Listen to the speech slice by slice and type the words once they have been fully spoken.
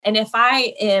And if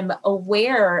I am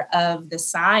aware of the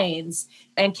signs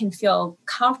and can feel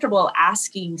comfortable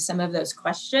asking some of those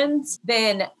questions,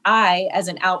 then I, as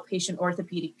an outpatient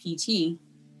orthopedic PT,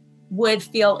 would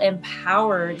feel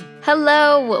empowered.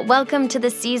 Hello, welcome to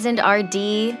The Seasoned RD,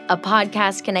 a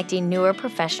podcast connecting newer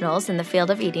professionals in the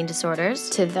field of eating disorders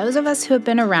to those of us who have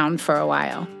been around for a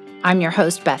while. I'm your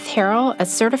host, Beth Harrell, a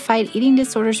certified eating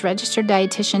disorders registered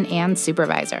dietitian and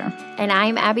supervisor. And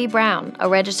I'm Abby Brown, a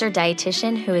registered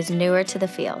dietitian who is newer to the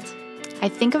field. I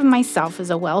think of myself as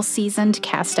a well-seasoned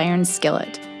cast iron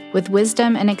skillet with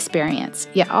wisdom and experience,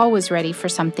 yet always ready for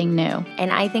something new.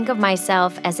 And I think of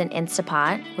myself as an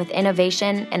Instapot with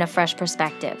innovation and a fresh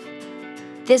perspective.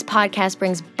 This podcast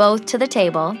brings both to the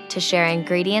table to share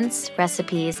ingredients,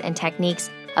 recipes, and techniques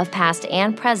of past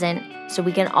and present so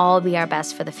we can all be our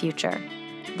best for the future.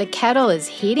 The kettle is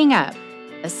heating up.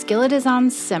 The skillet is on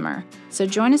simmer. So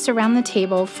join us around the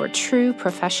table for true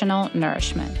professional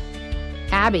nourishment.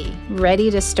 Abby,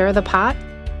 ready to stir the pot?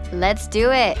 Let's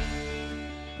do it.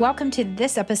 Welcome to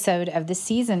this episode of The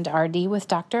Seasoned RD with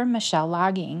Dr. Michelle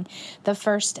Logging, the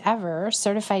first ever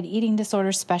certified eating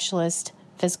disorder specialist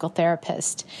physical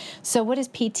therapist. So what does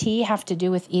PT have to do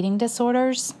with eating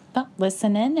disorders? Well,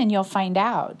 listen in and you'll find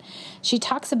out. She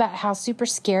talks about how super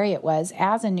scary it was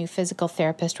as a new physical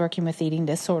therapist working with eating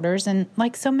disorders, and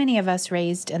like so many of us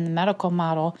raised in the medical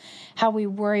model, how we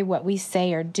worry what we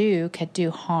say or do could do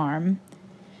harm.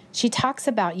 She talks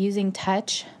about using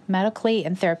touch medically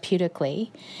and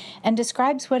therapeutically and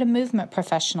describes what a movement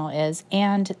professional is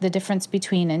and the difference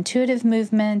between intuitive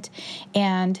movement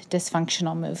and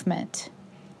dysfunctional movement.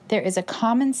 There is a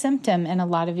common symptom in a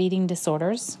lot of eating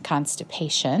disorders,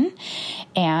 constipation.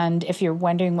 And if you're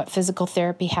wondering what physical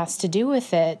therapy has to do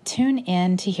with it, tune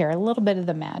in to hear a little bit of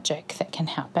the magic that can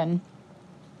happen.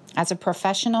 As a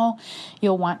professional,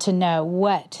 you'll want to know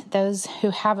what those who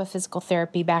have a physical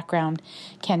therapy background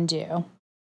can do.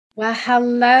 Well,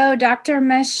 hello, Dr.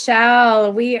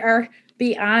 Michelle. We are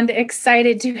beyond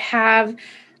excited to have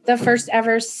the first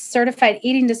ever certified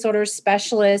eating disorders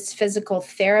specialist physical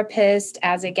therapist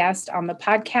as a guest on the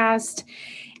podcast.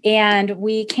 And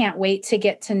we can't wait to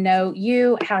get to know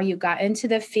you, how you got into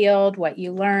the field, what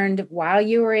you learned while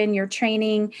you were in your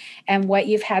training, and what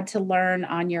you've had to learn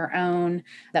on your own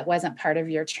that wasn't part of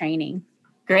your training.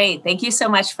 Great. Thank you so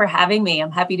much for having me.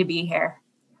 I'm happy to be here.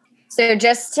 So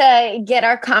just to get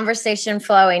our conversation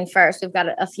flowing first, we've got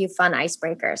a few fun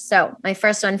icebreakers. So my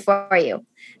first one for you,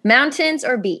 mountains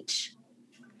or beach?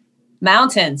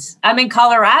 Mountains. I'm in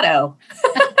Colorado.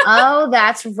 Oh,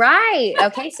 that's right.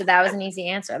 Okay. So that was an easy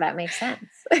answer. That makes sense.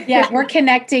 Yeah, we're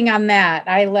connecting on that.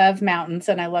 I love mountains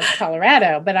and I love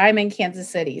Colorado, but I'm in Kansas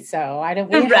City. So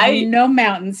we have no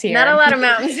mountains here. Not a lot of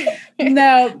mountains.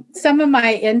 No, some of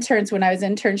my interns, when I was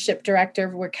internship director,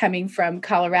 were coming from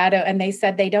Colorado, and they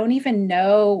said they don't even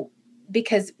know,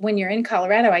 because when you're in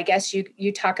Colorado, I guess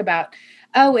you talk about,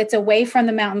 oh, it's away from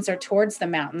the mountains or towards the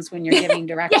mountains when you're giving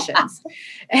directions. Yeah.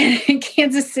 And in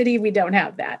Kansas City, we don't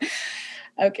have that.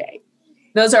 Okay.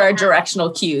 Those are our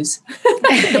directional cues,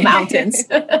 the mountains.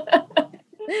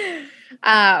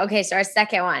 Okay, so our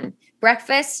second one,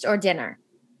 breakfast or dinner?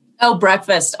 Oh,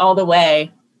 breakfast all the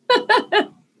way.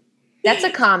 That's a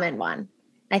common one.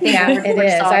 I think it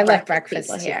is. I love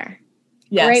breakfast here.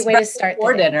 Yes, great way to start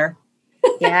or dinner.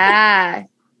 Yeah.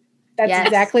 That's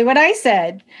exactly what I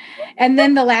said. And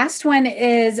then the last one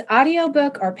is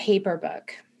audiobook or paper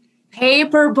book?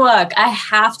 Paper book. I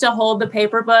have to hold the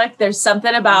paper book. There's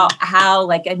something about how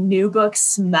like a new book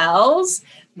smells,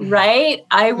 right?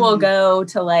 I will go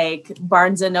to like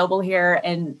Barnes and Noble here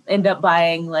and end up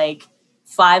buying like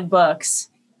 5 books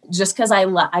just because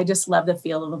I just love the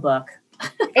feel of a book.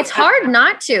 It's hard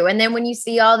not to. And then when you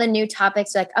see all the new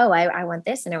topics, like, oh, I want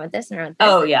this and I want this and I want this.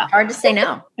 Oh, yeah. Hard to say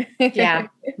no. Yeah.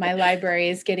 My library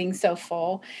is getting so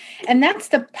full. And that's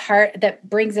the part that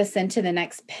brings us into the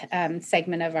next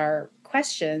segment of our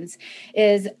questions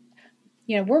is,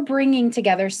 we're bringing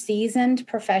together seasoned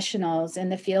professionals in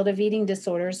the field of eating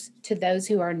disorders to those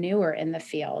who are newer in the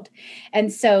field.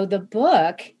 And so the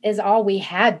book is all we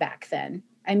had back then.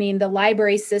 I mean, the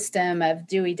library system of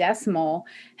Dewey Decimal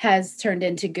has turned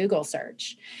into Google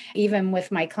search. Even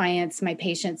with my clients, my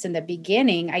patients in the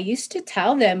beginning, I used to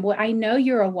tell them, well, I know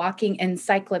you're a walking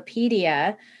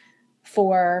encyclopedia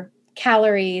for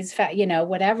calories, fat,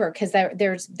 whatever, because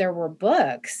there were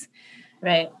books.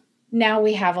 Right. Now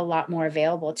we have a lot more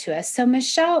available to us. So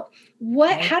Michelle,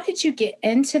 how did you get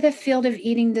into the field of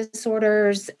eating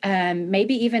disorders?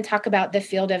 Maybe even talk about the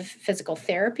field of physical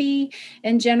therapy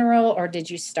in general, or did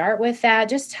you start with that?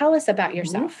 Just tell us about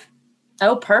yourself.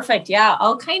 Oh, perfect. Yeah.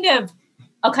 I'll kind of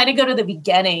go to the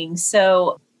beginning.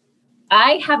 So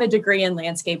I have a degree in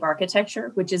landscape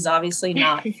architecture, which is obviously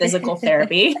not physical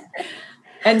therapy.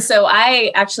 And so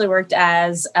I actually worked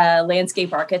as a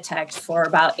landscape architect for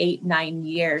about 8-9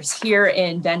 years here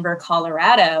in Denver,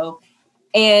 Colorado,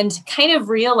 and kind of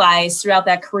realized throughout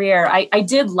that career, I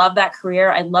did love that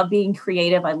career. I love being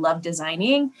creative. I love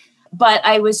designing, but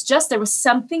there was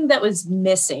something that was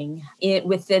missing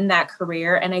within that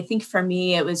career. And I think for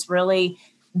me, it was really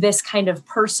this kind of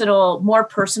more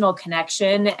personal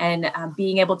connection and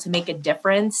being able to make a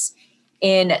difference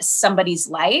in somebody's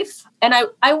life. And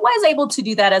I was able to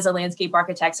do that as a landscape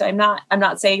architect. So I'm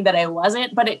not saying that I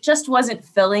wasn't, but it just wasn't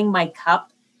filling my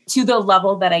cup to the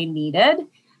level that I needed.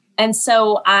 And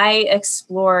so I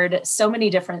explored so many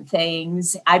different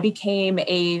things. I became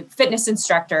a fitness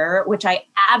instructor, which I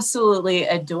absolutely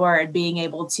adored, being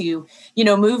able to,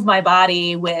 move my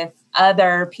body with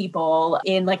other people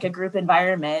in like a group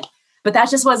environment. But that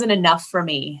just wasn't enough for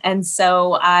me. And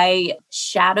so I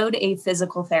shadowed a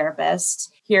physical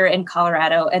therapist here in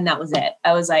Colorado, and that was it.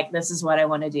 I was like, this is what I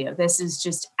want to do. This is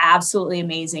just absolutely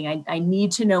amazing. I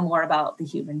need to know more about the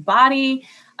human body.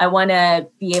 I want to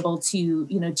be able to,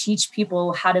 teach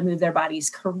people how to move their bodies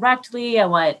correctly. I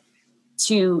want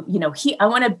to, I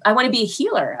want to be a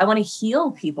healer. I want to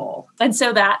heal people. And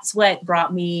so that's what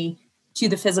brought me to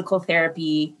the physical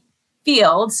therapy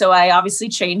field. So I obviously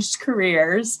changed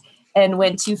careers and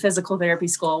went to physical therapy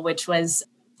school, which was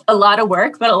a lot of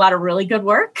work, but a lot of really good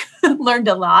work. Learned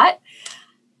a lot.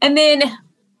 And then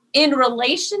in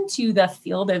relation to the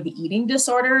field of eating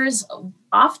disorders,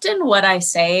 often what I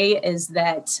say is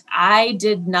that I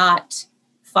did not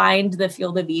find the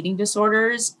field of eating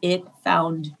disorders. It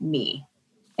found me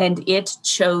and it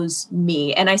chose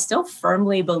me. And I still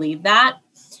firmly believe that.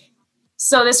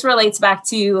 So this relates back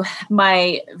to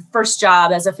my first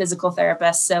job as a physical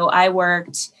therapist. So I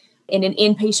worked in an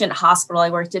inpatient hospital. I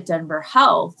worked at Denver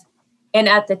Health. And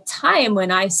at the time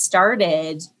when I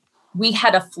started, we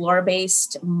had a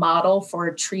floor-based model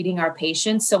for treating our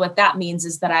patients. So what that means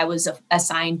is that I was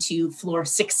assigned to floor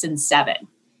 6 and 7.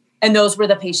 And those were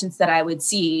the patients that I would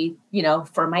see,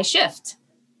 for my shift.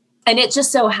 And it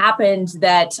just so happened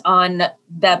that on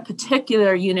that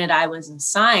particular unit I was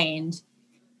assigned,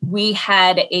 we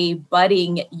had a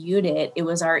budding unit. It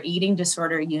was our eating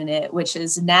disorder unit, which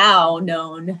is now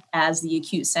known as the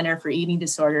Acute Center for Eating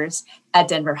Disorders at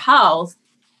Denver Health.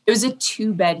 It was a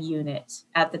 2-bed unit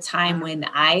at the time when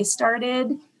I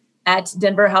started at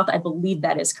Denver Health. I believe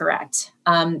that is correct.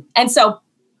 And so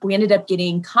we ended up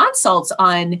getting consults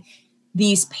on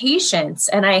these patients.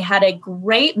 And I had a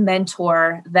great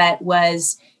mentor that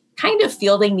was kind of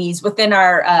fielding these within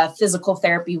our physical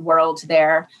therapy world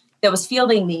there, that was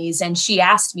fielding these. And she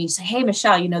asked me, hey,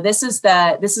 Michelle, this is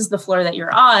the floor that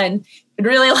you're on. I'd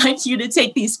really like you to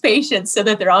take these patients so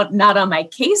that they're not on my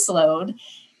caseload.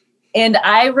 And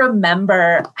I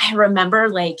remember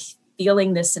like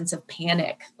feeling this sense of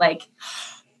panic, like,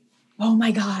 oh my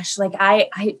gosh, like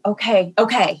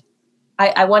okay.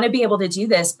 I want to be able to do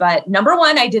this. But number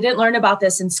one, I didn't learn about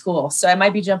this in school. So I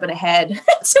might be jumping ahead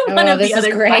to one of the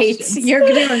other questions. You're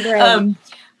doing great.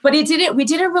 But we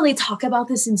didn't really talk about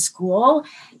this in school.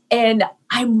 And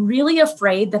I'm really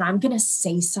afraid that I'm going to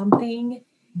say something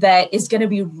that is going to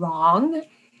be wrong.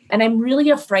 And I'm really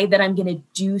afraid that I'm going to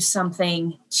do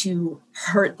something to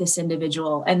hurt this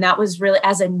individual. And that was really,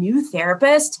 as a new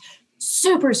therapist,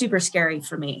 super, super scary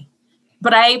for me.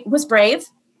 But I was brave.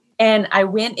 And I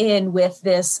went in with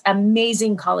this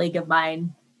amazing colleague of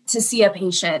mine to see a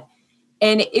patient.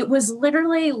 And it was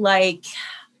literally like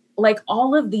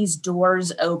all of these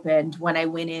doors opened when I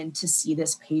went in to see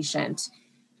this patient,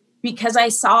 because I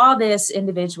saw this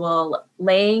individual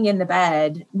laying in the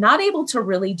bed, not able to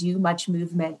really do much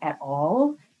movement at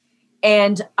all.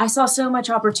 And I saw so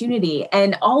much opportunity,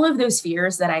 and all of those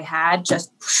fears that I had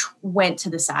just went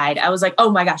to the side. I was like, oh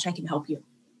my gosh, I can help you.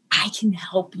 I can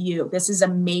help you. This is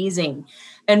amazing.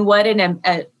 And what an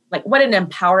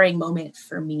empowering moment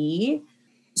for me.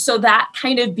 So that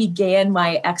kind of began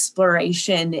my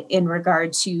exploration in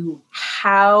regard to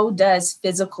how does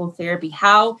physical therapy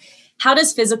have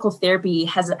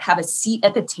a seat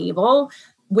at the table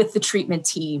with the treatment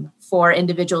team for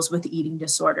individuals with eating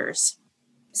disorders.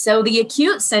 So the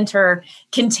acute center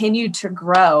continued to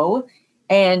grow,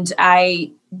 and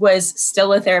I was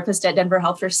still a therapist at Denver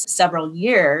Health for several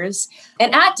years.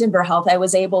 And at Denver Health, I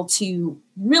was able to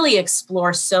really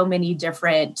explore so many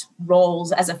different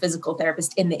roles as a physical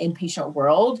therapist in the inpatient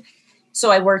world.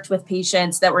 So I worked with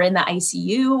patients that were in the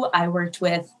ICU. I worked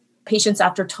with patients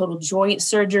after total joint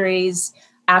surgeries,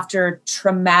 after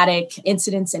traumatic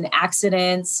incidents and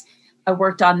accidents. I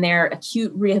worked on their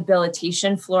acute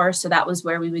rehabilitation floor. So that was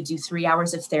where we would do 3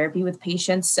 hours of therapy with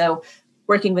patients. So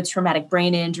working with traumatic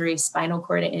brain injuries, spinal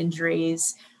cord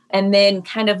injuries, and then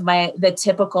kind of the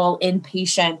typical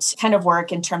inpatient kind of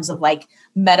work in terms of like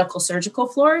medical surgical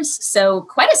floors. So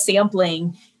quite a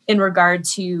sampling in regard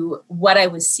to what I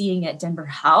was seeing at Denver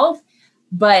Health.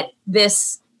 But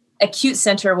this acute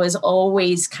center was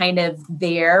always kind of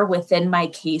there within my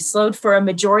caseload for a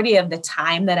majority of the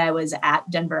time that I was at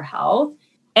Denver Health.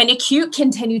 And acute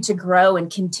continued to grow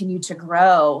and continue to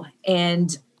grow.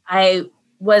 And I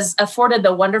was afforded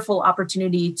the wonderful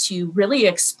opportunity to really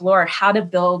explore how to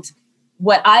build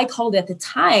what I called at the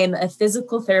time a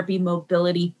physical therapy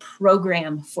mobility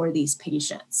program for these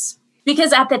patients.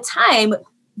 Because at the time,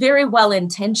 very well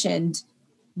intentioned,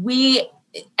 we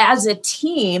as a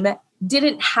team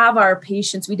didn't have our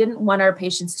patients, we didn't want our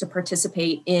patients to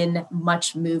participate in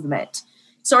much movement.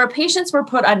 So our patients were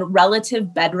put on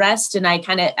relative bed rest. And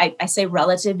I say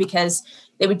relative because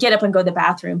they would get up and go to the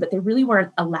bathroom, but they really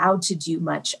weren't allowed to do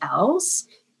much else.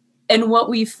 And what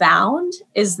we found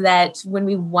is that when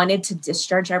we wanted to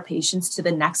discharge our patients to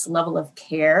the next level of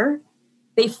care,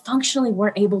 they functionally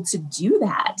weren't able to do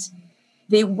that.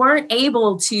 They weren't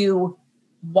able to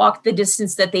walk the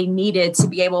distance that they needed to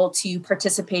be able to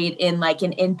participate in like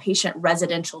an inpatient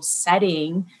residential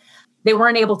setting. They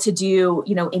weren't able to do,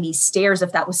 any stairs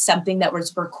if that was something that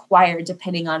was required,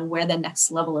 depending on where the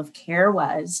next level of care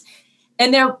was.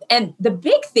 And the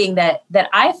big thing that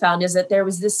I found is that there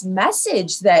was this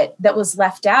message that was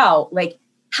left out. Like,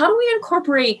 how do we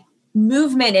incorporate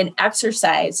movement and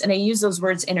exercise? And I use those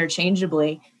words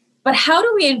interchangeably, but how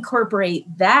do we incorporate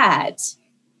that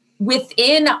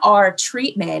within our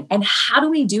treatment? And how do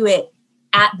we do it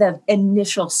at the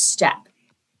initial step?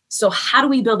 So how do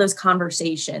we build those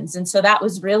conversations? And so that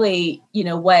was really,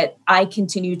 what I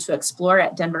continued to explore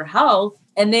at Denver Health.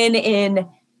 And then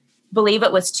believe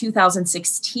it was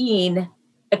 2016,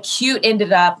 acute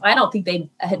ended up, I don't think they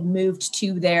had moved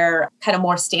to their kind of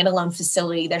more standalone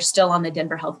facility. They're still on the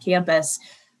Denver Health campus,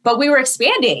 but we were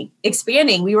expanding.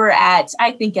 We were at,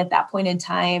 I think at that point in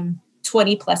time,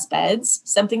 20 plus beds,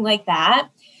 something like that.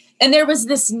 And there was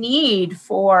this need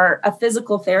for a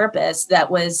physical therapist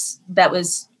that was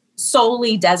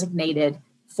solely designated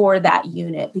for that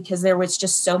unit because there was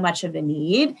just so much of a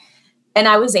need. And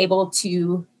I was able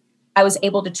to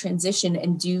transition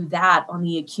and do that on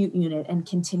the acute unit and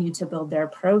continue to build their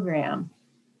program.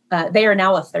 They are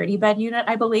now a 30-bed unit,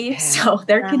 I believe. So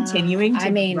they're continuing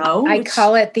to grow. I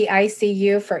call it the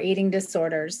ICU for eating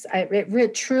disorders.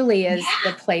 It truly is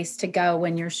the place to go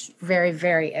when you're very,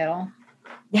 very ill.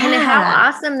 Yeah. And how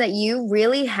awesome that you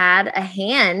really had a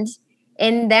hand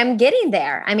in them getting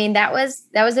there. I mean, that was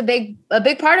a big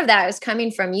part of that was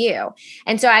coming from you.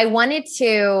 And so I wanted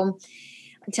to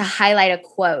highlight a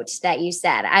quote that you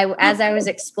said. As I was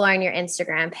exploring your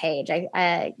Instagram page,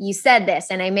 you said this,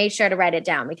 and I made sure to write it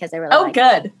down because I really liked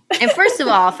good. It. And first of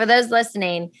all, for those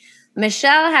listening,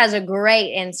 Michelle has a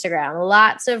great Instagram,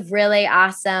 lots of really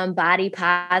awesome body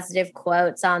positive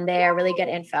quotes on there, really good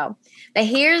info. But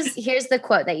here's the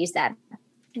quote that you said.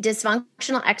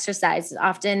 Dysfunctional exercise is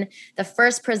often the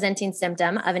first presenting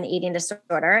symptom of an eating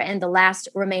disorder and the last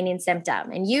remaining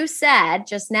symptom. And you said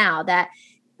just now that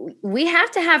we have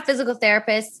to have physical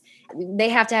therapists. They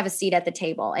have to have a seat at the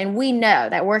table. And we know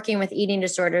that working with eating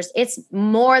disorders, it's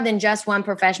more than just one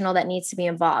professional that needs to be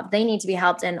involved. They need to be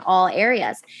helped in all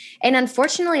areas. And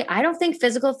unfortunately, I don't think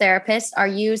physical therapists are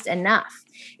used enough.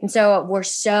 And so we're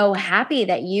so happy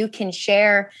that you can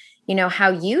share,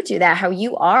 how you do that, how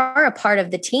you are a part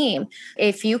of the team.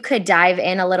 If you could dive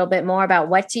in a little bit more about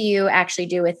what do you actually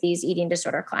do with these eating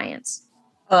disorder clients?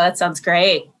 Oh, that sounds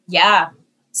great. Yeah.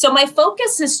 So my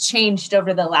focus has changed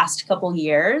over the last couple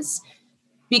years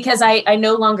because I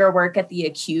no longer work at the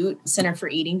Acute Center for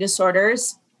Eating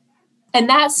Disorders. And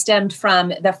that stemmed from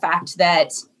the fact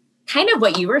that kind of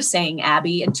what you were saying,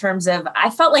 Abby, in terms of, I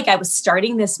felt like I was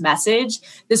starting this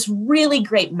really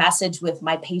great message with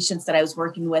my patients that I was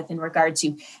working with in regard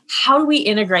to how do we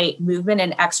integrate movement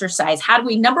and exercise? How do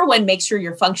we, number one, make sure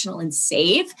you're functional and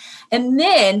safe? And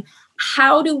then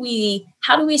how do we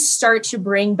start to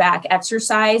bring back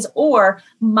exercise or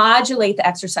modulate the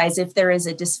exercise if there is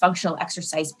a dysfunctional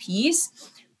exercise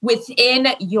piece within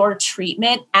your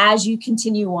treatment as you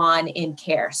continue on in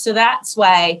care? So that's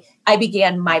why I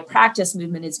began my practice,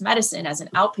 Movement is Medicine, as an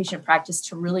outpatient practice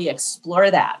to really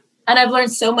explore that. And I've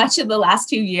learned so much in the last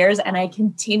 2 years, and I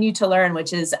continue to learn,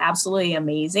 which is absolutely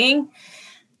amazing.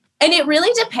 And it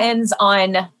really depends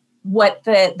on what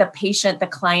the patient, the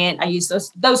client, I use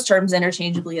those terms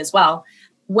interchangeably as well,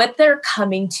 what they're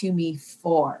coming to me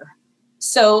for.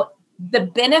 So the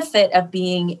benefit of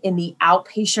being in the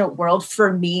outpatient world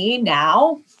for me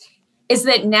now is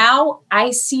that now I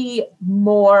see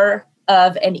more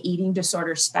of an eating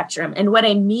disorder spectrum. And what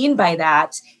I mean by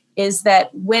that is that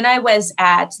when I was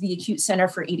at the Acute Center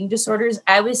for Eating Disorders,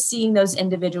 I was seeing those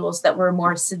individuals that were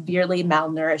more severely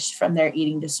malnourished from their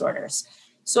eating disorders.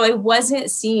 So I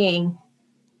wasn't seeing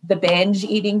the binge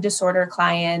eating disorder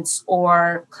clients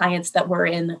or clients that were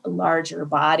in larger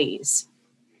bodies.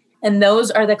 And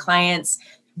those are the clients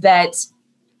that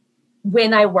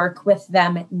when I work with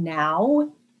them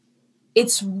now,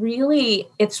 it's really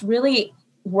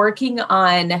working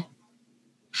on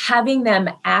having them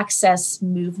access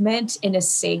movement in a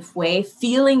safe way,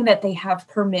 feeling that they have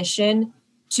permission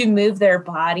to move their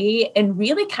body, and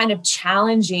really kind of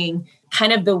challenging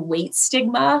kind of the weight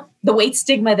stigma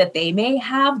that they may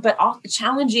have, but also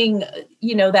challenging,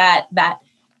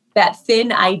 that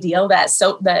thin ideal,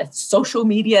 the social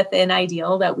media thin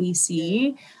ideal that we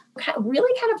see,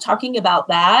 really kind of talking about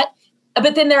that.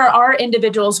 But then there are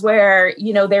individuals where,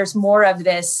 there's more of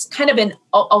this kind of an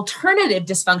alternative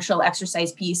dysfunctional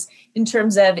exercise piece in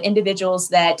terms of individuals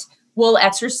that will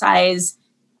exercise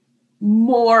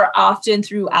more often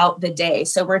throughout the day.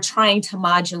 So we're trying to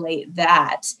modulate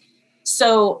that.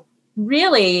 So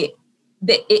really,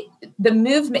 the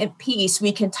movement piece,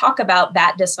 we can talk about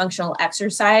that dysfunctional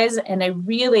exercise. And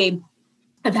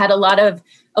I've had a lot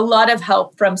of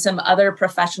help from some other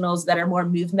professionals that are more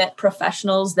movement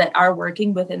professionals that are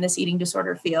working within this eating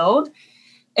disorder field,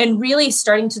 and really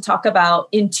starting to talk about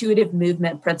intuitive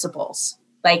movement principles.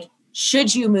 Like,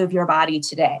 should you move your body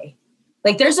today?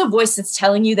 Like, there's a voice that's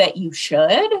telling you that you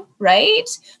should, right?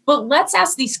 But let's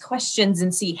ask these questions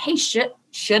and see, hey, should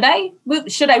I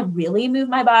move? Should I really move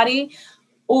my body?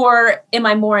 Or am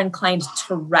I more inclined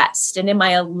to rest? And am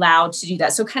I allowed to do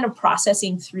that? So kind of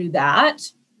processing through that.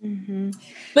 Mm-hmm.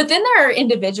 But then there are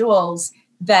individuals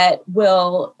that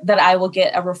I will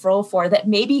get a referral for that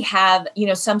maybe have,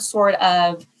 some sort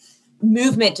of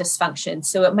movement dysfunction.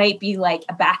 So it might be like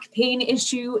a back pain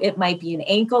issue. It might be an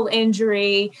ankle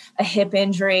injury, a hip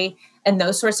injury, and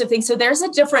those sorts of things. So there's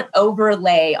a different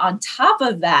overlay on top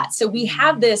of that. So we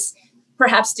have this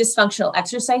perhaps dysfunctional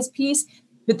exercise piece,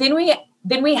 but then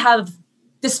we have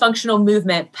dysfunctional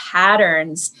movement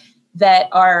patterns that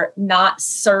are not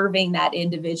serving that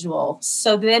individual.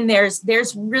 So then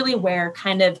there's really where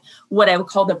kind of what I would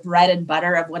call the bread and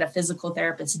butter of what a physical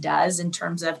therapist does in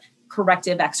terms of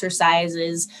corrective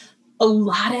exercises, a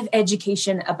lot of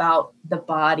education about the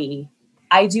body.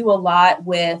 I do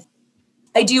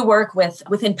work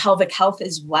within pelvic health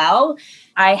as well.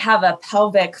 I have a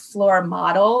pelvic floor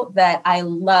model that I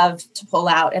love to pull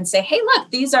out and say, hey, look,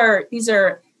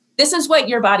 this is what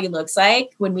your body looks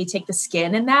like when we take the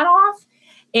skin and that off.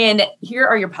 And here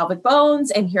are your pelvic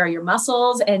bones and here are your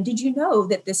muscles. And did you know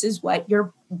that this is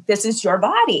your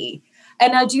body?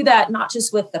 And I do that not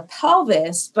just with the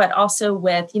pelvis, but also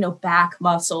with, back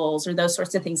muscles or those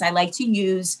sorts of things. I like to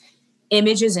use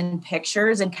images and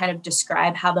pictures and kind of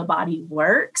describe how the body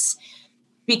works,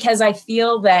 because I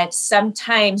feel that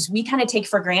sometimes we kind of take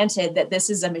for granted that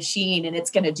this is a machine and it's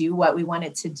going to do what we want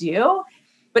it to do.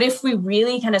 But if we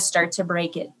really kind of start to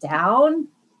break it down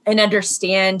and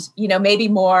understand, maybe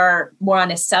more on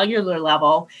a cellular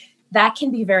level, that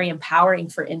can be very empowering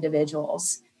for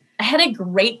individuals. I had a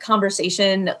great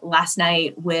conversation last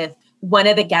night with one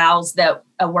of the gals that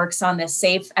works on the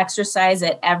safe exercise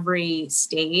at every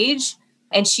stage.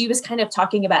 And she was kind of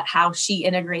talking about how she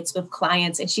integrates with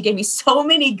clients. And she gave me so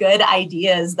many good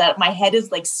ideas that my head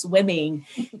is like swimming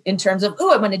in terms of,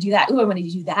 I want to do that. I want to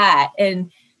do that.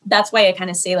 And that's why I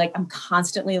kind of say, like, I'm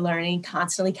constantly learning,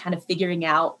 constantly kind of figuring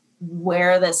out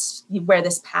where this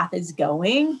path is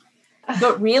going.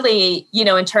 But really,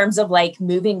 in terms of like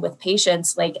moving with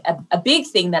patients, like a big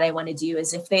thing that I want to do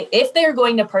is if they're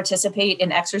going to participate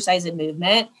in exercise and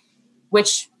movement,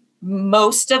 which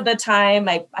most of the time,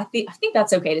 I think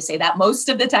that's okay to say that most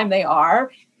of the time they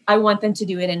are, I want them to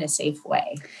do it in a safe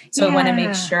way. So I want to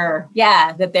make sure,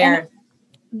 that they're.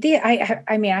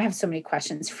 I have so many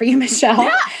questions for you, Michelle.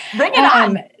 Yeah, bring it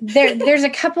on. There's a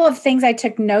couple of things I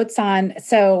took notes on.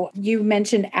 So you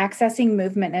mentioned accessing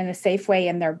movement in a safe way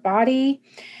in their body,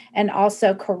 and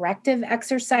also corrective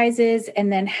exercises.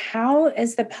 And then how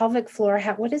is the pelvic floor?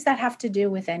 What does that have to do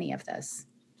with any of this?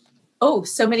 Oh,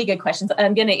 so many good questions.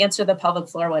 I'm going to answer the pelvic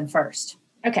floor one first.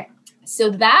 Okay. So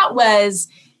that was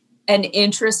an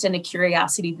interest and a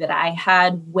curiosity that I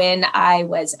had when I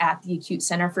was at the Acute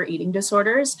Center for Eating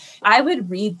Disorders. I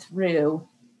would read through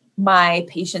my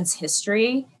patient's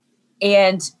history,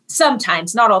 and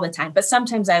sometimes, not all the time, but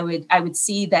sometimes I would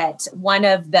see that one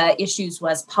of the issues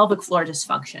was pelvic floor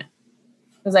dysfunction.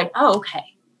 I was like, oh, okay.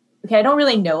 okay, I don't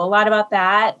really know a lot about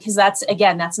that because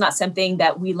that's not something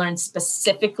that we learn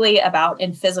specifically about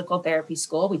in physical therapy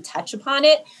school. We touch upon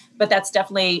it, but that's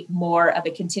definitely more of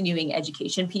a continuing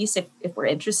education piece if we're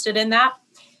interested in that.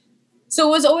 So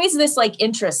it was always this like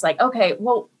interest, like, okay,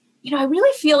 well, I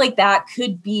really feel like that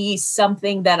could be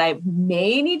something that I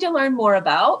may need to learn more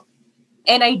about.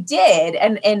 And I did,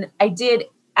 and I did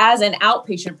as an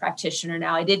outpatient practitioner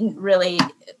now. I didn't really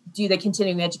do the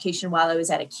continuing education while I was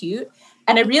at acute.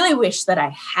 And I really wish that I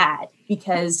had,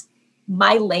 because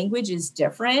my language is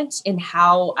different in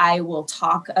how I will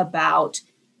talk about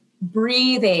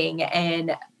breathing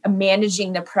and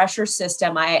managing the pressure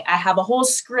system. I have a whole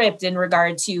script in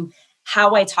regard to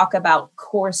how I talk about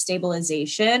core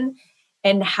stabilization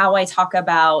and how I talk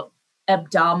about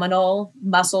abdominal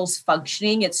muscles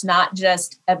functioning. It's not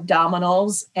just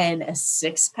abdominals and a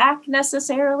six-pack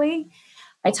necessarily.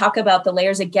 I talk about the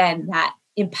layers again, that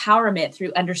empowerment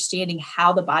through understanding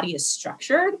how the body is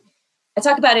structured. I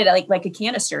talk about it like a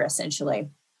canister, essentially.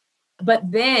 But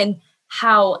then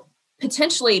how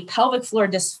potentially pelvic floor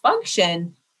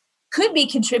dysfunction could be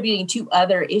contributing to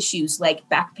other issues like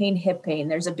back pain, hip pain.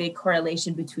 There's a big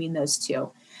correlation between those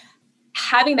two.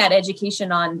 Having that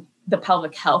education on the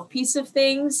pelvic health piece of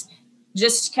things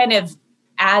just kind of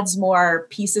adds more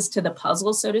pieces to the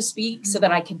puzzle, so to speak, so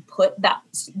that I can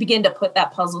begin to put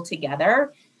that puzzle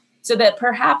together. So that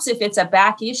perhaps if it's a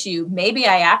back issue, maybe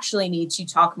I actually need to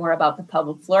talk more about the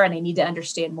pelvic floor and I need to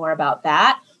understand more about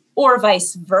that, or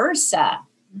vice versa.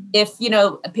 If,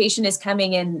 a patient is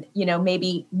coming in,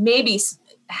 maybe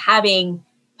having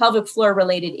pelvic floor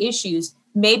related issues,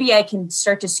 maybe I can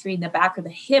start to screen the back or the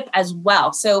hip as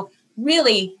well. So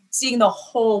really seeing the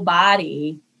whole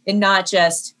body and not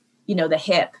just, the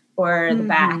hip or the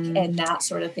back and that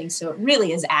sort of thing. So it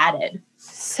really is added.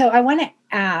 So I want to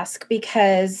ask,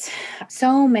 because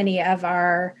so many of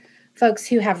our folks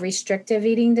who have restrictive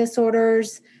eating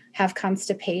disorders have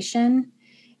constipation.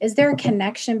 Is there a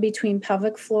connection between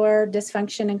pelvic floor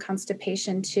dysfunction and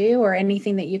constipation too, or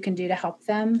anything that you can do to help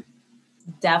them?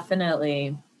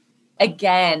 Definitely.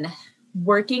 Again,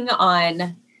 working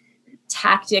on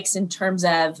tactics in terms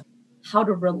of how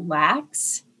to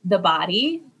relax the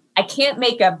body. I can't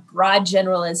make a broad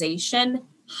generalization.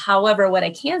 However, what I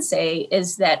can say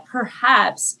is that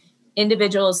perhaps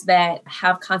individuals that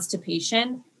have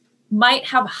constipation might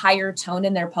have higher tone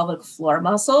in their pelvic floor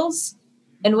muscles.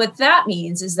 And what that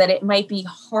means is that it might be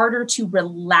harder to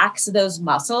relax those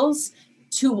muscles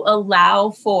to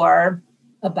allow for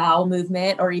a bowel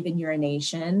movement or even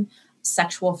urination,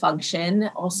 sexual function,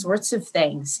 all sorts of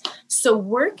things. So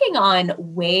working on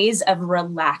ways of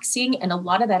relaxing, and a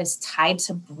lot of that is tied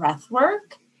to breath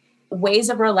work, ways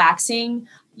of relaxing,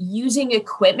 using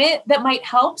equipment that might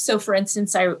help. So for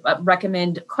instance, I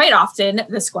recommend quite often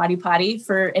the Squatty Potty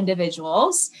for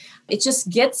individuals. It just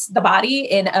gets the body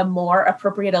in a more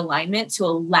appropriate alignment to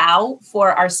allow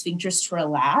for our sphincters to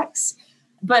relax.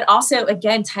 But also,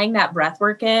 again, tying that breath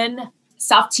work in,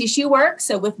 soft tissue work.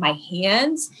 So with my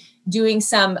hands, doing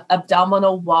some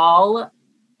abdominal wall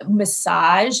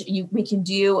massage. We can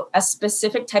do a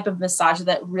specific type of massage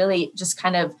that really just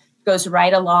kind of goes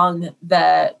right along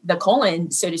the colon,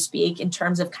 so to speak, in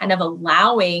terms of kind of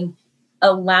allowing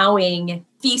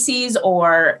feces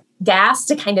or gas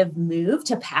to kind of move,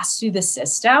 to pass through the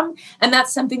system. And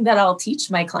that's something that I'll teach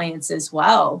my clients as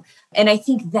well. And I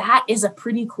think that is a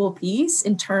pretty cool piece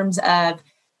in terms of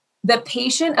the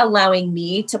patient allowing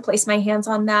me to place my hands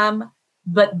on them,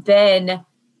 but then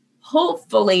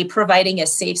hopefully providing a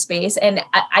safe space. And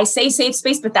I say safe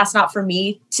space, but that's not for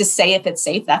me to say if it's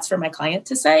safe. That's for my client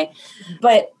to say.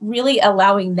 But really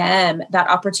allowing them that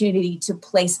opportunity to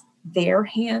place their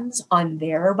hands on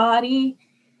their body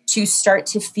to start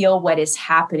to feel what is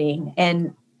happening.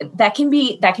 And that can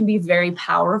be very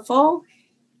powerful.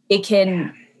 It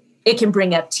can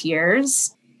bring up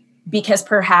tears, because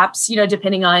perhaps,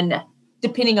 depending on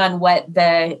what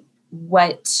the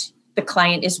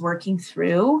client is working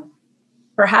through,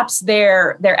 perhaps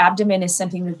their abdomen is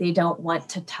something that they don't want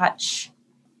to touch.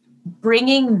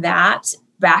 Bringing that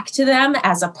back to them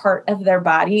as a part of their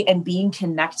body and being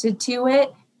connected to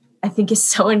it, I think is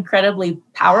so incredibly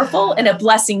powerful, and a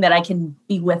blessing that I can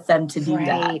be with them to do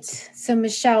that. So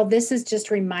Michelle, this is just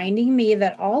reminding me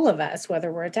that all of us,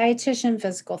 whether we're a dietitian,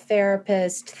 physical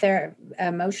therapist,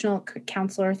 emotional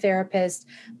counselor, therapist,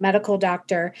 medical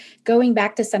doctor, going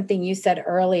back to something you said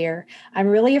earlier, I'm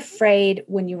really afraid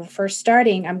when you were first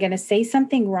starting, I'm going to say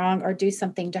something wrong or do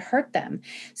something to hurt them.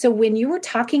 So when you were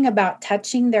talking about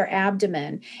touching their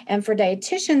abdomen, and for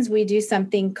dietitians, we do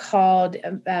something called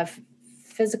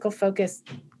physical focus.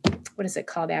 what is it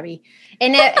called, Abby?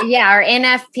 Our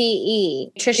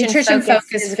NFPE, nutrition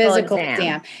focused physical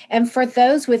exam. And for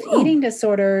those with eating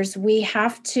disorders, we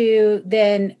have to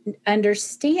then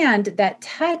understand that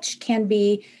touch can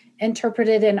be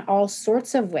interpreted in all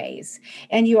sorts of ways.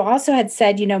 And you also had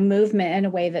said, movement in a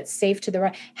way that's safe to the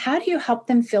right. How do you help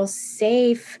them feel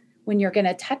safe when you're going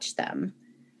to touch them?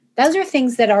 Those are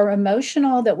things that are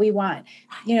emotional that we want.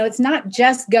 It's not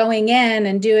just going in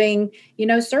and doing,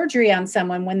 surgery on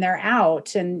someone when they're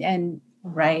out and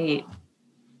right.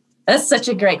 That's such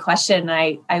a great question.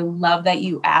 I love that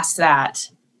you asked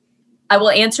that. I will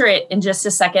answer it in just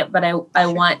a second, but I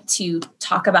want to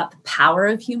talk about the power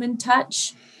of human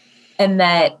touch, and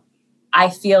that I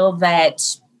feel that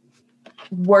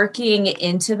working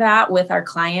into that with our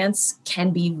clients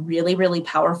can be really, really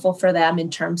powerful for them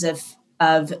in terms of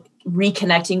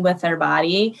reconnecting with their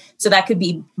body. So that could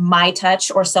be my touch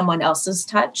or someone else's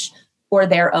touch or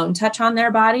their own touch on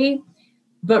their body.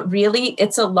 But really,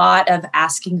 it's a lot of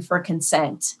asking for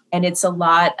consent, and it's a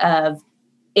lot of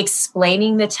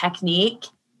explaining the technique.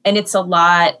 And it's a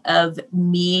lot of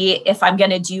me, if I'm going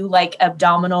to do like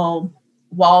abdominal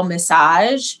wall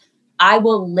massage, I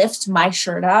will lift my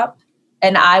shirt up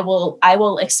and I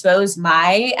will expose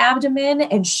my abdomen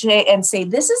and say,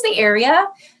 this is the area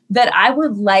that I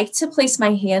would like to place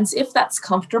my hands if that's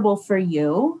comfortable for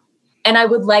you. And I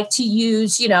would like to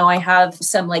use, I have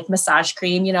some like massage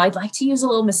cream, I'd like to use a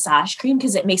little massage cream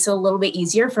because it makes it a little bit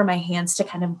easier for my hands to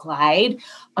kind of glide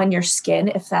on your skin,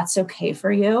 if that's okay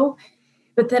for you.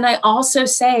 But then I also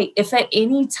say, if at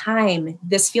any time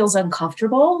this feels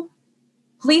uncomfortable,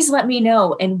 please let me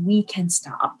know and we can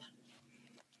stop.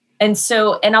 And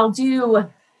I'll do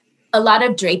a lot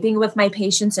of draping with my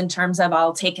patients in terms of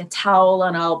I'll take a towel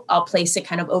and I'll place it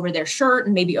kind of over their shirt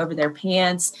and maybe over their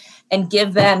pants and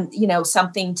give them,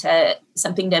 something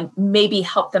to maybe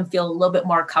help them feel a little bit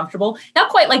more comfortable. Not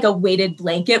quite like a weighted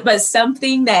blanket, but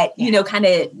something that, kind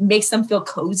of makes them feel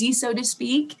cozy, so to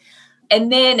speak.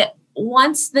 And then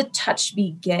once the touch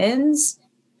begins,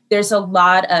 there's a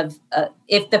lot of,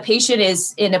 if the patient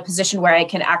is in a position where I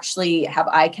can actually have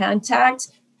eye contact,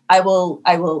 I will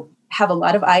have a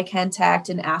lot of eye contact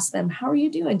and ask them, how are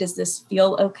you doing? Does this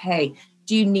feel okay?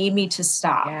 Do you need me to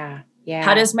stop? Yeah.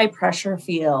 How does my pressure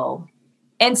feel?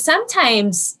 And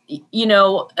sometimes,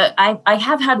 I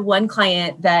have had one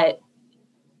client that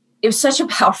it was such a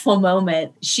powerful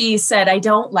moment. She said, I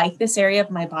don't like this area of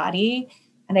my body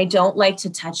and I don't like to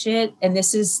touch it. And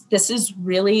this is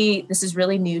really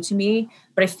new to me,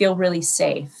 but I feel really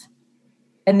safe.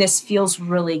 And this feels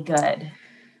really good.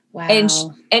 Wow.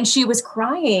 And she was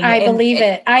crying. I believe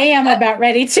it. I am about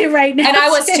ready to right now. And I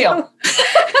was too.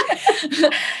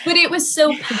 But it was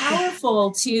so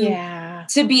powerful to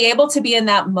be able to be in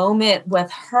that moment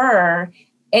with her.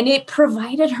 And it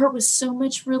provided her with so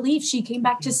much relief. She came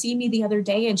back to see me the other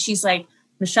day and she's like,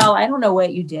 Michelle, I don't know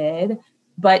what you did,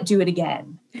 but do it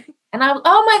again. And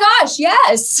oh my gosh,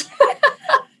 yes.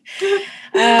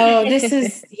 Oh, this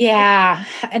is,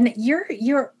 And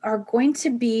you are going to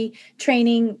be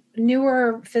training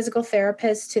newer physical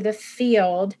therapists to the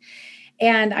field.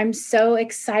 And I'm so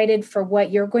excited for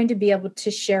what you're going to be able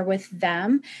to share with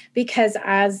them, because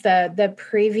as the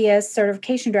previous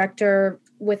certification director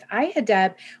with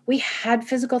IADEP, we had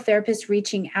physical therapists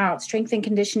reaching out, strength and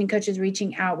conditioning coaches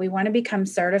reaching out. We want to become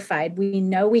certified. We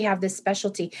know we have this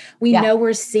specialty. We know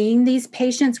we're seeing these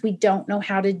patients. We don't know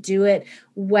how to do it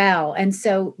well. And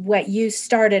so what you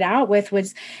started out with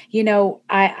was,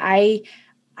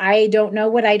 I don't know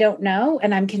what I don't know,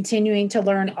 and I'm continuing to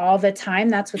learn all the time.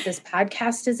 That's what this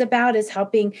podcast is about, is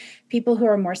helping people who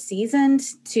are more seasoned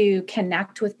to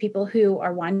connect with people who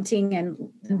are wanting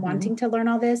to learn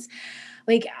all this.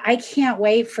 Like, I can't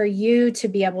wait for you to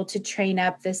be able to train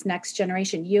up this next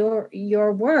generation.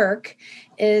 Your work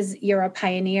is, you're a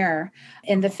pioneer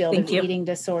in the field of eating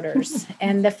disorders.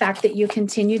 And the fact that you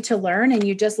continue to learn, and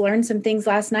you just learned some things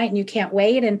last night and you can't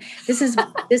wait. And this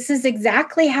is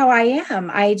exactly how I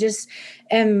am. I just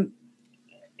am,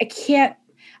 I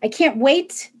can't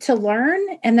wait to learn.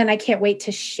 And then I can't wait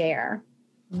to share.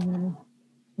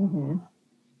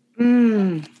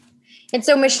 And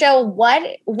so, Michelle,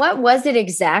 what was it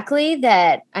exactly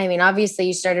that, obviously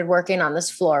you started working on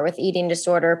this floor with eating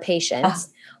disorder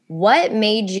patients. What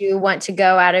made you want to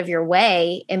go out of your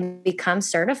way and become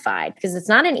certified? Because it's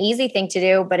not an easy thing to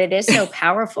do, but it is so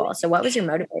powerful. So what was your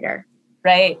motivator?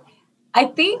 Right. I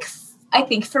think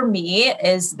for me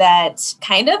is that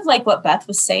kind of like what Beth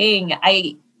was saying,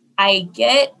 I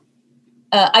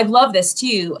love this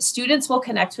too. Students will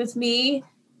connect with me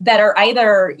that are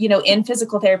either, in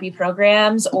physical therapy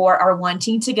programs or are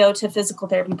wanting to go to physical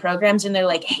therapy programs. And they're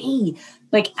like, hey,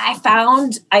 like I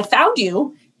found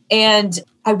you and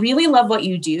I really love what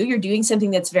you do. You're doing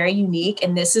something that's very unique.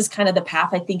 And this is kind of the path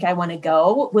I think I want to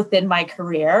go within my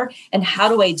career. And how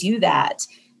do I do that?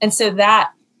 And so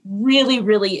that really,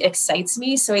 really excites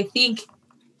me. So I think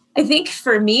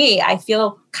for me, I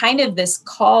feel kind of this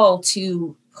call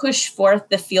to push forth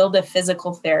the field of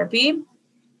physical therapy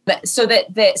so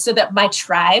that my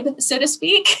tribe, so to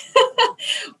speak,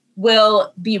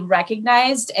 will be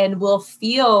recognized and will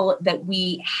feel that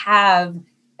we have,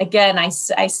 again, I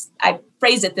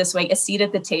phrase it this way, a seat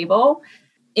at the table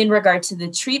in regard to the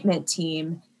treatment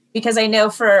team. Because I know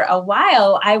for a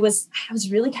while I was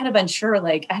really kind of unsure,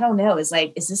 like, I don't know, is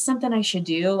this something I should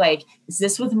do? Like, is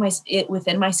this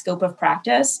within my scope of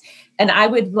practice? And I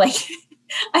would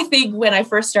I think when I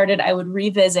first started, I would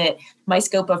revisit my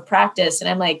scope of practice and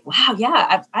I'm like, wow,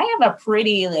 yeah, I have a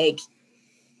pretty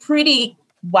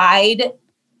wide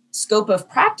scope of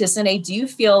practice. And I do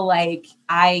feel like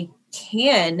I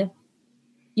can,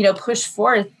 push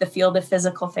forth the field of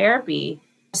physical therapy.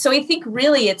 So I think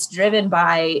really it's driven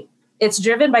by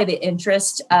the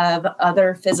interest of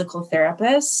other physical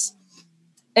therapists.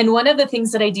 And one of the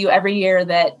things that I do every year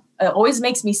that always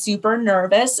makes me super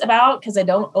nervous about, because I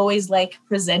don't always like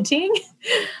presenting,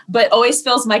 but always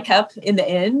fills my cup in the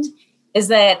end, is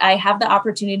that I have the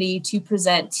opportunity to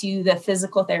present to the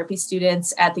physical therapy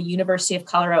students at the University of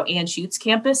Colorado Anschutz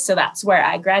campus. So that's where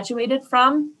I graduated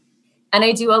from. And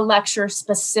I do a lecture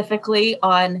specifically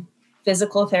on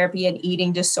physical therapy and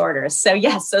eating disorders. So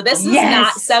yes, so this is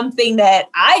not something that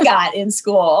I got in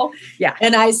school. Yeah.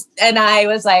 And I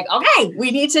was like, okay,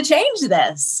 we need to change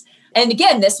this. And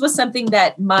again, this was something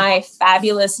that my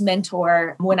fabulous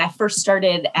mentor, when I first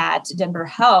started at Denver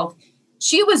Health,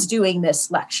 she was doing this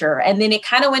lecture. And then it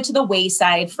kind of went to the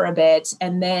wayside for a bit.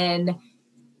 And then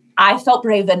I felt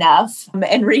brave enough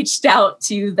and reached out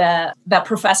to the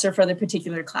professor for the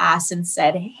particular class and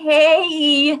said,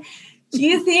 hey, do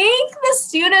you think the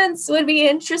students would be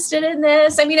interested in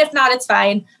this? I mean, if not, it's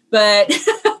fine. But,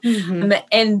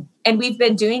 and we've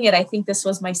been doing it. I think this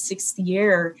was my 6th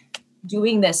year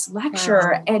doing this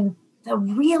lecture. Wow. And the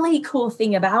really cool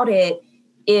thing about it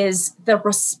is the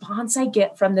response I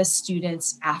get from the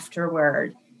students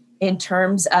afterward in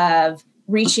terms of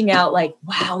reaching out like,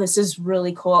 wow, this is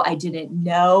really cool. I didn't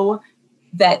know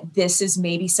that this is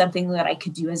maybe something that I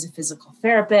could do as a physical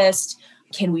therapist.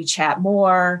 Can we chat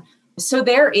more? So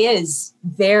there is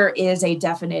a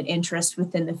definite interest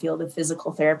within the field of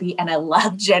physical therapy. And I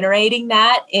love generating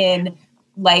that in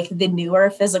like the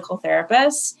newer physical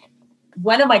therapists.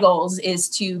 One of my goals is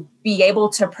to be able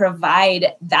to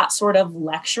provide that sort of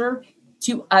lecture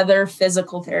to other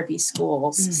physical therapy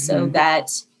schools so that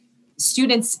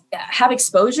students have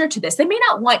exposure to this. They may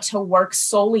not want to work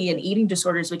solely in eating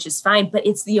disorders, which is fine, but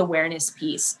it's the awareness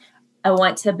piece. I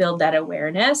want to build that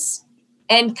awareness.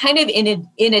 And kind of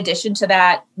in addition to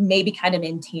that, maybe kind of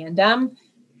in tandem,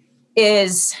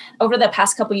 is over the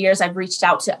past couple of years, I've reached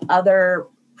out to other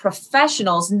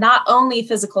professionals, not only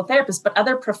physical therapists, but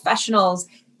other professionals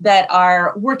that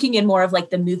are working in more of like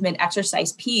the movement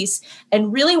exercise piece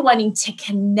and really wanting to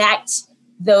connect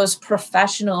those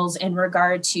professionals in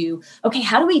regard to, okay,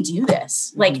 how do we do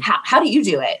this? Like, how do you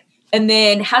do it? And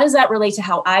then how does that relate to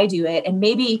how I do it? And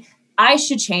maybe I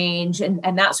should change and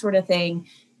that sort of thing.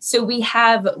 So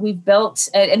we've built,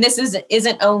 and this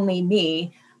isn't only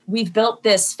me, we've built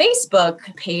this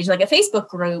Facebook page, like a Facebook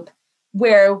group,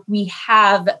 where we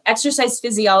have exercise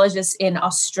physiologists in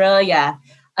Australia,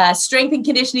 strength and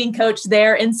conditioning coach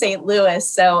there in St. Louis.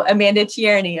 So Amanda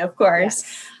Tierney, of course.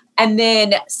 Yes. And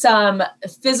then some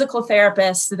physical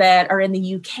therapists that are in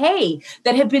the UK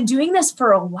that have been doing this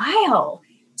for a while.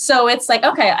 So it's like,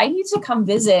 okay, I need to come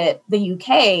visit the UK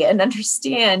and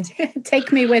understand.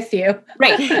 Take me with you.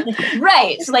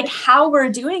 Right. So like how we're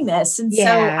doing this. And so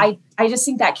I just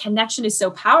think that connection is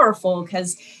so powerful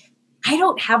because I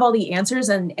don't have all the answers.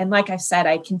 And like I've said,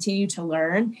 I continue to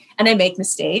learn and I make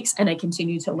mistakes and I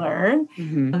continue to learn.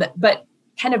 But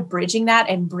kind of bridging that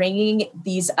and bringing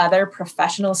these other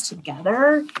professionals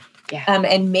together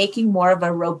and making more of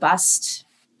a robust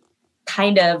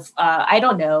kind of,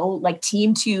 like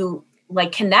team to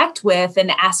like connect with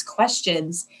and ask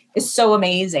questions is so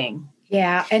amazing.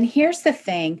 Yeah. And here's the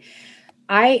thing.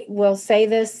 I will say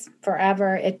this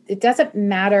forever. It doesn't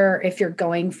matter if you're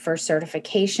going for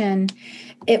certification.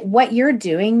 What you're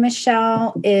doing,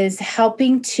 Michelle, is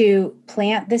helping to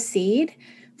plant the seed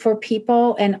for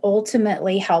people and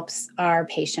ultimately helps our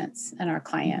patients and our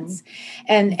clients.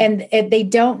 And they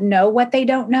don't know what they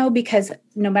don't know, because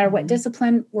no matter what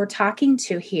discipline we're talking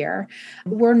to here,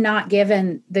 we're not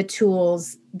given the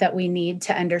tools that we need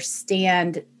to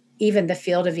understand even the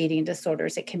field of eating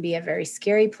disorders. It can be a very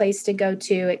scary place to go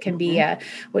to. It can be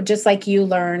just like you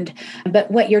learned. But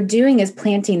what you're doing is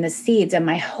planting the seeds. And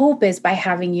my hope is by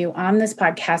having you on this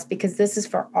podcast, because this is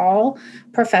for all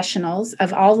professionals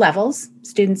of all levels,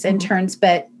 students, interns,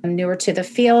 but newer to the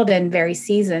field and very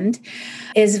seasoned,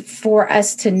 is for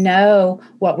us to know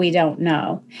what we don't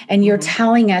know. And you're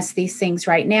telling us these things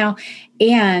right now.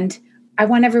 And I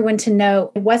want everyone to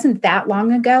know it wasn't that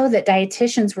long ago that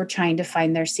dietitians were trying to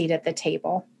find their seat at the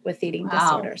table with eating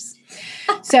disorders.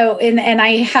 So, and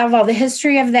I have all the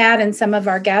history of that, and some of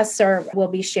our guests will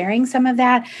be sharing some of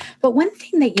that. But one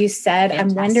thing that you said,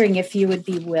 I'm wondering if you would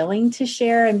be willing to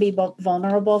share and be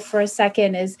vulnerable for a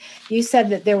second, is you said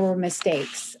that there were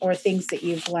mistakes or things that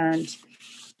you've learned.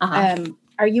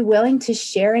 Are you willing to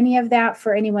share any of that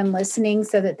for anyone listening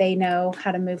so that they know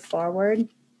how to move forward?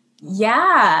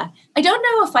 Yeah. I don't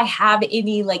know if I have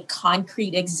any like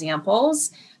concrete examples,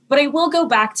 but I will go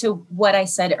back to what I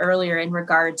said earlier in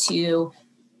regard to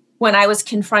when I was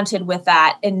confronted with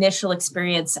that initial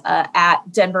experience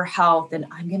at Denver Health, and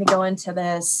I'm going to go into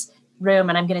this room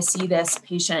and I'm going to see this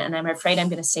patient and I'm afraid I'm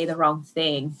going to say the wrong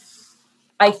thing.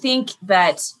 I think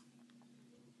that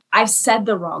I've said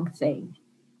the wrong thing,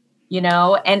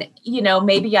 and,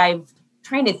 maybe I'm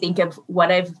trying to think of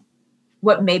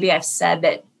what maybe I've said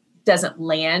that doesn't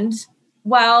land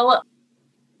well.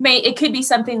 It could be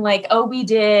something like, oh, we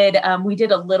did a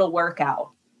little workout,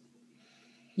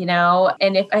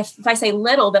 and if I say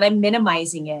little, then I'm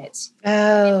minimizing it.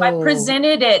 If I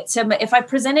presented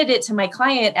it to my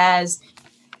client as,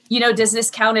 does this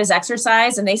count as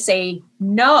exercise? And they say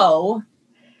no.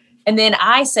 And then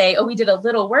I say, oh, we did a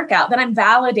little workout, then I'm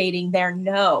validating their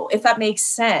no, if that makes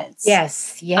sense.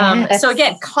 Yes. So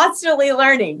again, constantly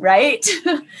learning, right?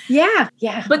 Yeah.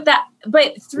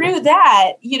 But through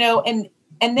that,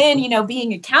 and then,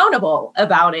 being accountable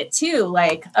about it too,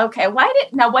 like, okay, why did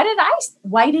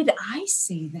I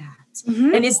say that?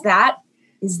 And is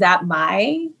that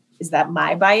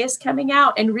my bias coming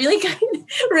out? And really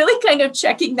kind of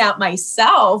checking that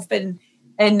myself and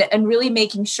really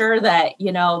making sure that,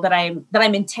 that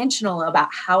I'm intentional about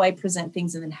how I present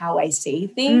things and then how I say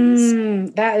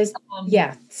things. That is,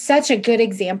 such a good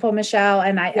example, Michelle.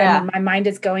 And my mind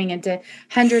is going into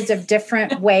hundreds of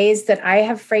different ways that I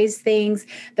have phrased things,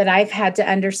 that I've had to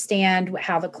understand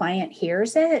how the client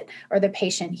hears it or the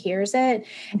patient hears it.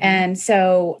 And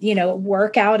so,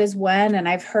 workout is one, and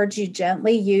I've heard you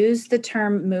gently use the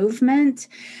term movement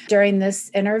during this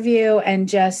interview, and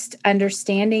just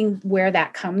understanding where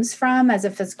that comes from as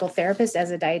a physical therapist,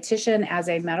 as a dietitian, as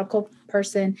a medical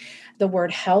person. The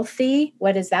word healthy,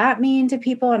 what does that mean to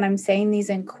people? And I'm saying these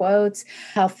in quotes: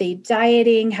 healthy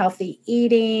dieting, healthy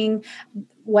eating,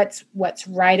 what's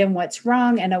right and what's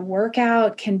wrong. And a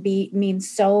workout can mean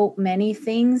so many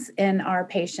things in our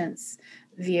patient's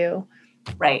view.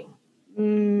 Right.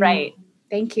 Right.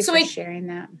 Thank you for sharing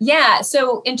that. Yeah.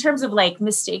 So in terms of like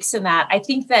mistakes in that, I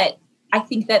think that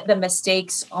the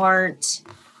mistakes aren't,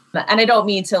 and I don't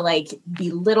mean to like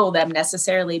belittle them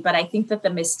necessarily, but I think that the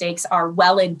mistakes are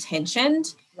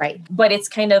well-intentioned. Right. But it's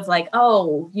kind of like,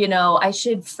 oh, I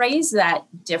should phrase that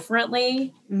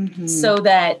differently so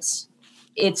that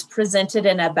it's presented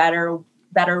in a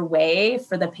better way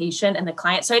for the patient and the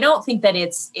client. So I don't think that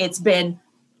it's been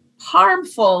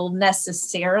harmful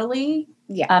necessarily.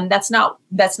 Yeah. That's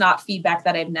not feedback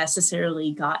that I've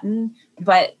necessarily gotten,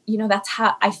 but that's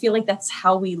how I feel like that's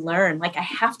how we learn. Like I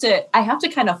have to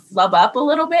kind of flub up a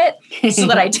little bit so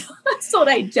that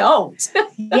I don't.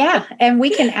 Yeah. And we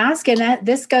can ask, and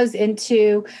this goes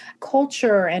into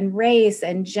culture and race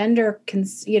and gender.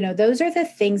 Those are the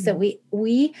things that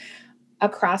we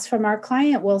across from our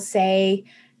client will say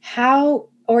how,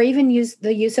 or even use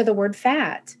the word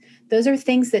fat. Those are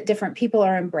things that different people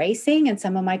are embracing. And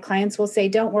some of my clients will say,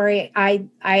 don't worry, I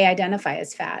identify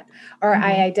as fat, or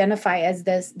I identify as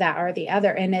this, that, or the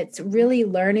other. And it's really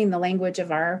learning the language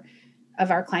of our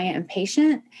client and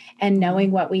patient, and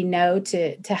knowing what we know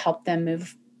to help them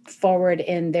move forward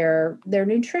in their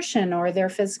nutrition or their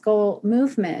physical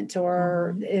movement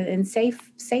or in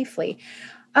safely.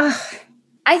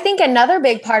 I think another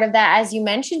big part of that, as you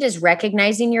mentioned, is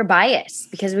recognizing your bias,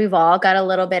 because we've all got a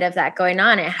little bit of that going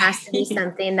on. It has to be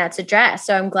something that's addressed.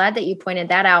 So I'm glad that you pointed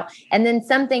that out. And then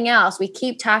something else, we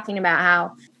keep talking about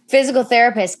how physical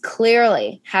therapists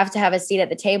clearly have to have a seat at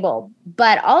the table,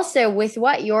 but also with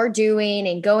what you're doing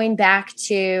and going back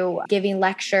to giving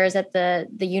lectures at the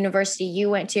university you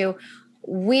went to,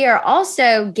 we are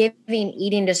also giving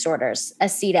eating disorders a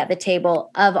seat at the table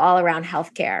of all around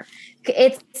healthcare.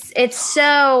 It's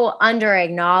so under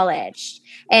acknowledged.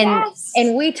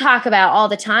 And we talk about all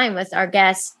the time with our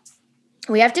guests,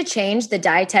 we have to change the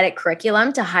dietetic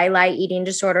curriculum to highlight eating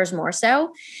disorders more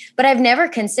so. But I've never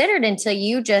considered until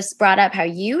you just brought up how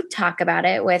you talk about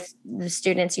it with the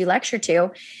students you lecture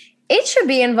to. It should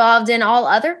be involved in all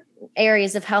other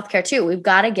areas of healthcare too. We've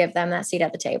got to give them that seat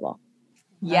at the table.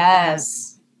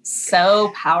 Yes.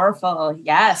 So powerful.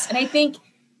 Yes. And I think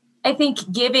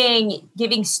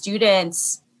giving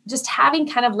students just having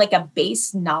kind of like a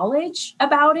base knowledge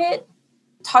about it,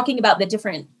 talking about the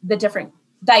different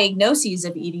diagnoses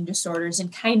of eating disorders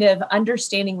and kind of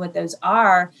understanding what those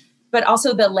are, but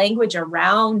also the language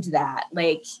around that,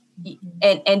 like,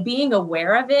 and being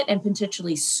aware of it and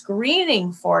potentially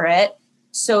screening for it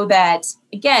so that,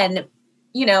 again,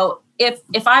 you know,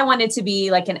 if I wanted to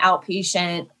be like an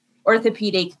outpatient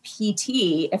orthopedic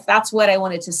PT, if that's what I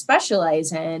wanted to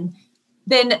specialize in,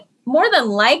 then more than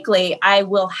likely I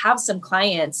will have some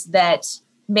clients that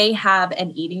may have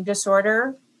an eating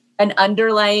disorder, an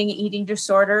underlying eating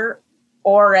disorder,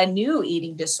 or a new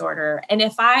eating disorder. And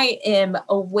if I am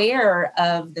aware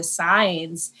of the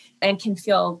signs and can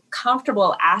feel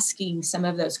comfortable asking some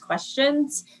of those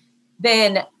questions,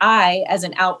 then I, as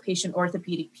an outpatient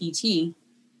orthopedic PT,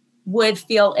 would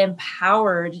feel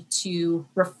empowered to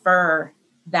refer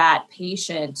that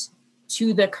patient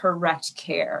to the correct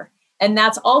care. And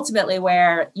that's ultimately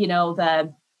where, you know,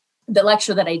 the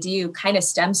lecture that I do kind of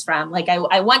stems from. Like,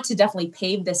 I want to definitely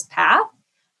pave this path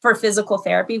for physical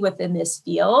therapy within this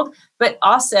field, but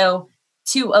also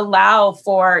to allow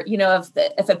for, you know,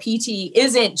 if a PT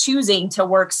isn't choosing to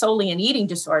work solely in eating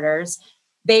disorders,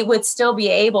 they would still be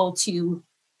able to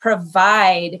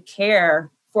provide care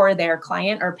for their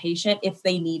client or patient if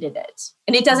they needed it.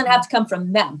 And it doesn't have to come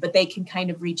from them, but they can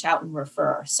kind of reach out and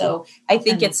refer. So I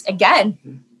think it's,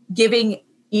 again, giving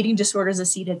eating disorders a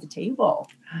seat at the table.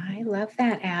 I love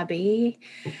that, Abby.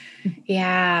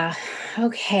 Yeah.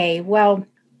 Okay. Well,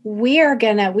 we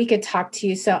could talk to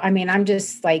you. So, I mean, I'm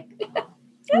just like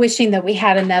wishing that we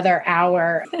had another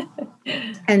hour.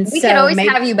 And we can always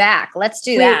have you back. Let's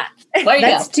do that.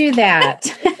 Let's do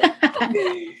that.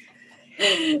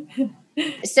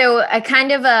 So a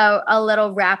kind of a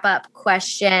little wrap up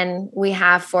question we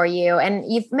have for you. And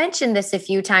you've mentioned this a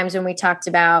few times when we talked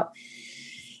about,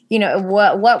 you know,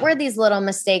 what were these little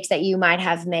mistakes that you might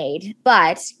have made,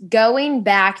 but going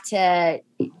back to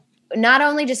not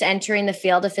only just entering the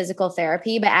field of physical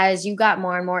therapy, but as you got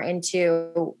more and more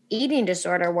into eating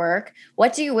disorder work,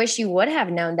 what do you wish you would have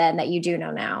known then that you do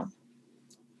know now?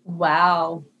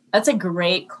 Wow. That's a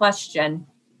great question.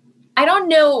 I don't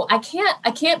know. I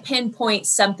can't pinpoint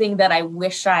something that I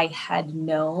wish I had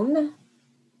known,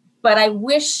 but I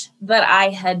wish that I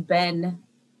had been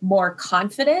more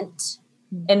confident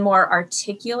and more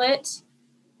articulate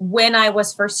when I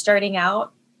was first starting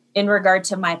out in regard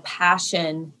to my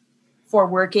passion for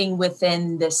working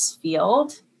within this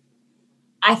field.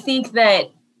 I think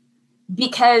that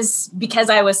because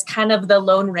I was kind of the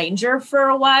Lone Ranger for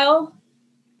a while,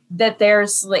 that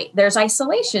there's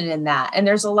isolation in that, and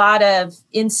there's a lot of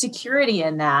insecurity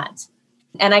in that.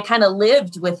 And I kind of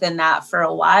lived within that for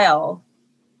a while.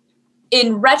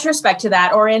 In retrospect to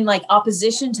that, or in like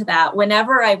opposition to that,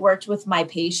 whenever I worked with my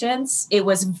patients, it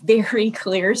was very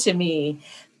clear to me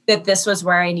that this was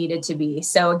where I needed to be.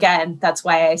 So again, that's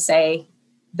why I say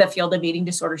the field of eating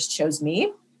disorders chose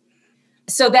me.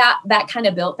 So that kind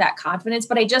of built that confidence.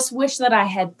 But I just wish that I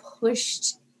had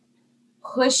pushed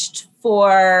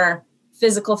for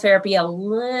physical therapy a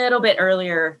little bit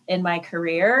earlier in my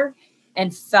career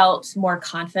and felt more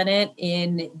confident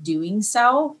in doing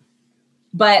so.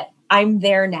 But I'm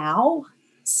there now.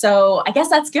 So I guess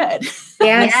that's good.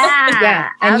 Yes. Yeah.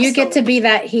 And absolutely. You get to be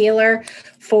that healer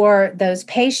for those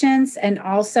patients and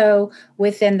also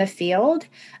within the field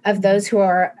of those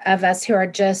of us who are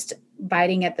just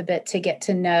biting at the bit to get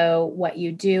to know what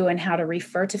you do and how to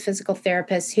refer to physical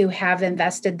therapists who have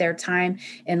invested their time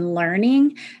in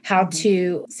learning how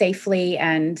to safely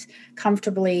and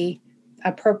comfortably,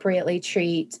 appropriately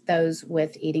treat those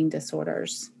with eating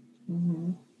disorders.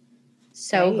 Mm-hmm.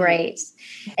 So great.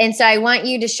 And so I want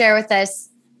you to share with us,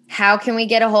 how can we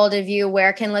get a hold of you?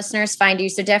 Where can listeners find you?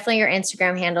 So definitely your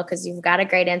Instagram handle, because you've got a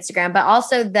great Instagram, but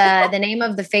also the name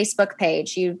of the Facebook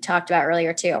page you talked about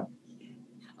earlier too.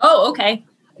 Oh, okay.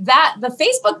 The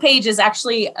Facebook page is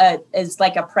actually is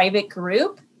like a private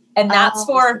group. And that's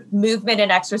for movement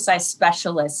and exercise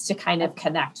specialists to kind of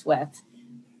connect with.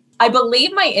 I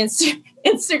believe my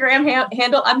Instagram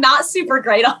handle, I'm not super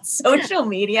great on social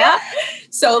media.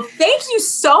 So thank you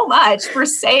so much for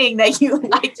saying that you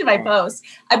liked my post.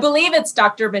 I believe it's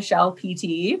Dr. Michelle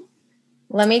PT.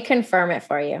 Let me confirm it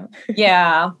for you.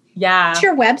 Yeah. What's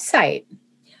your website?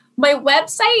 My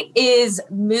website is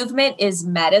Movement is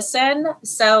Medicine.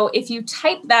 So if you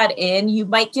type that in, you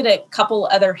might get a couple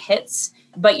other hits,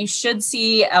 but you should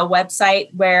see a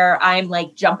website where I'm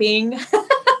like jumping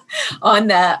on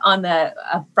the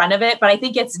front of it. But I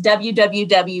think it's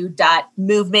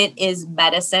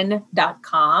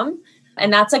www.movementismedicine.com.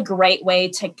 And that's a great way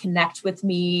to connect with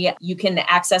me. You can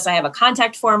access, I have a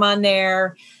contact form on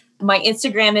there. My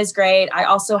Instagram is great. I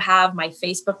also have my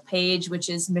Facebook page, which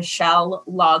is Michelle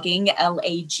Logging,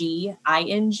 Laging.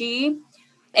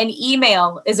 And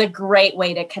email is a great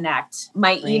way to connect.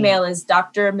 My email is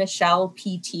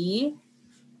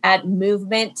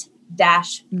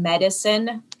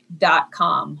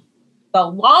drmichellept@movement-medicine.com. The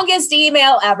longest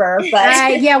email ever,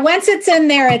 but once it's in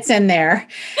there, it's in there.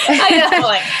 I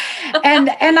know.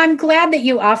 and I'm glad that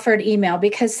you offered email,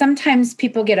 because sometimes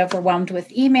people get overwhelmed with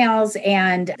emails,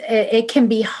 and it can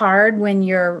be hard when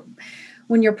you're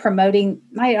promoting.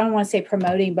 I don't want to say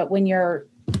promoting, but when you're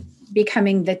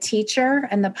becoming the teacher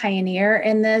and the pioneer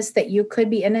in this, that you could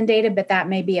be inundated, but that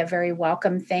may be a very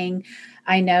welcome thing.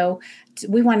 I know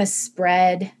we want to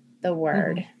spread the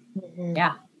word. Mm-hmm.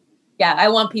 Yeah, I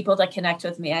want people to connect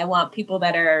with me. I want people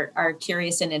that are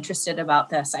curious and interested about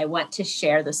this. I want to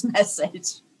share this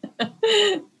message.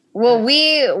 Well,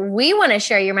 we want to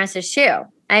share your message too.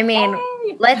 I mean,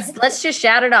 let's just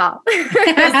shout it all.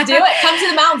 Let's do it. Come to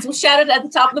the mountains. We'll shout it at the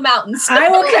top of the mountains. I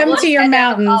will come to your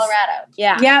mountains. Colorado.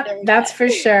 Yeah. Yep, that's for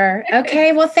sure.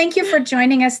 Okay, well, thank you for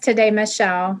joining us today,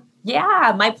 Michelle.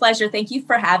 Yeah, my pleasure. Thank you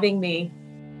for having me.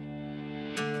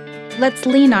 Let's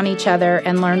lean on each other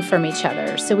and learn from each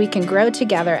other so we can grow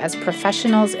together as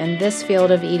professionals in this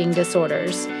field of eating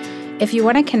disorders. If you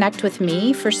want to connect with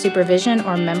me for supervision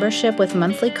or membership with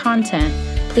monthly content,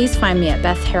 please find me at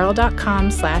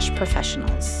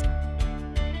bethharrell.com/professionals.